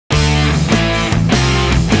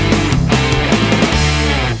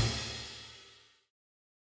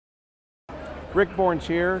Rick Bourne's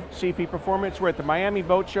here, CP Performance. We're at the Miami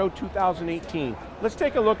Boat Show 2018. Let's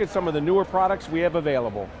take a look at some of the newer products we have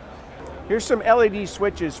available. Here's some LED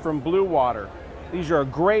switches from Blue Water. These are a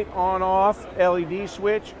great on-off LED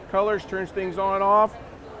switch. Colors turns things on-off.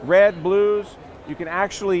 Red, blues. You can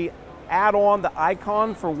actually add on the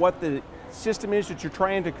icon for what the system is that you're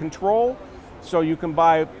trying to control. So you can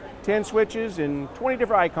buy 10 switches and 20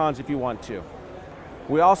 different icons if you want to.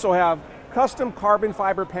 We also have custom carbon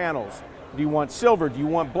fiber panels. Do you want silver? Do you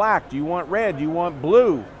want black? Do you want red? Do you want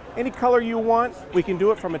blue? Any color you want, we can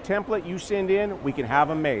do it from a template you send in, we can have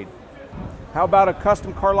them made. How about a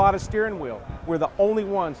custom Carlotta steering wheel? We're the only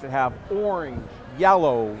ones that have orange,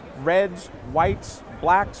 yellow, reds, whites,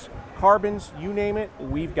 blacks, carbons, you name it,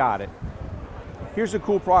 we've got it. Here's a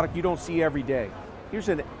cool product you don't see every day. Here's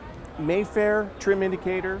an Mayfair trim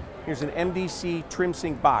indicator. Here's an MDC trim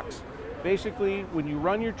sync box. Basically, when you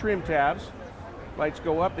run your trim tabs, lights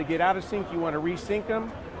go up, they get out of sync, you want to resync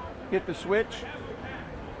them, hit the switch,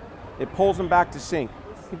 it pulls them back to sync.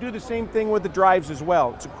 You can do the same thing with the drives as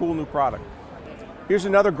well. It's a cool new product. Here's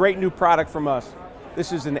another great new product from us.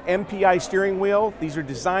 This is an MPI steering wheel. These are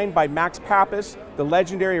designed by Max Pappas, the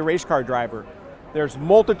legendary race car driver. There's a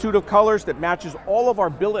multitude of colors that matches all of our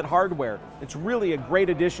billet hardware. It's really a great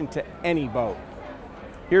addition to any boat.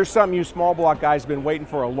 Here's something you small block guys have been waiting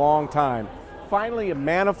for a long time. Finally, a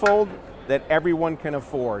manifold that everyone can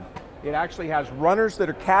afford. It actually has runners that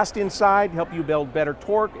are cast inside, help you build better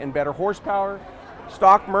torque and better horsepower.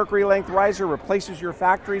 Stock Mercury length riser replaces your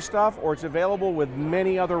factory stuff, or it's available with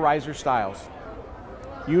many other riser styles.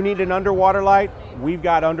 You need an underwater light? We've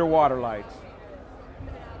got underwater lights.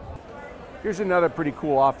 Here's another pretty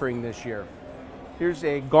cool offering this year. Here's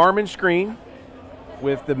a Garmin screen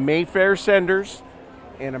with the Mayfair senders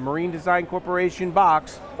and a Marine Design Corporation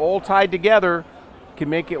box, all tied together, can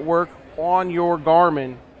make it work on your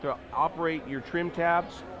Garmin to operate your trim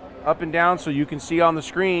tabs up and down so you can see on the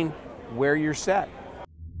screen where you're set.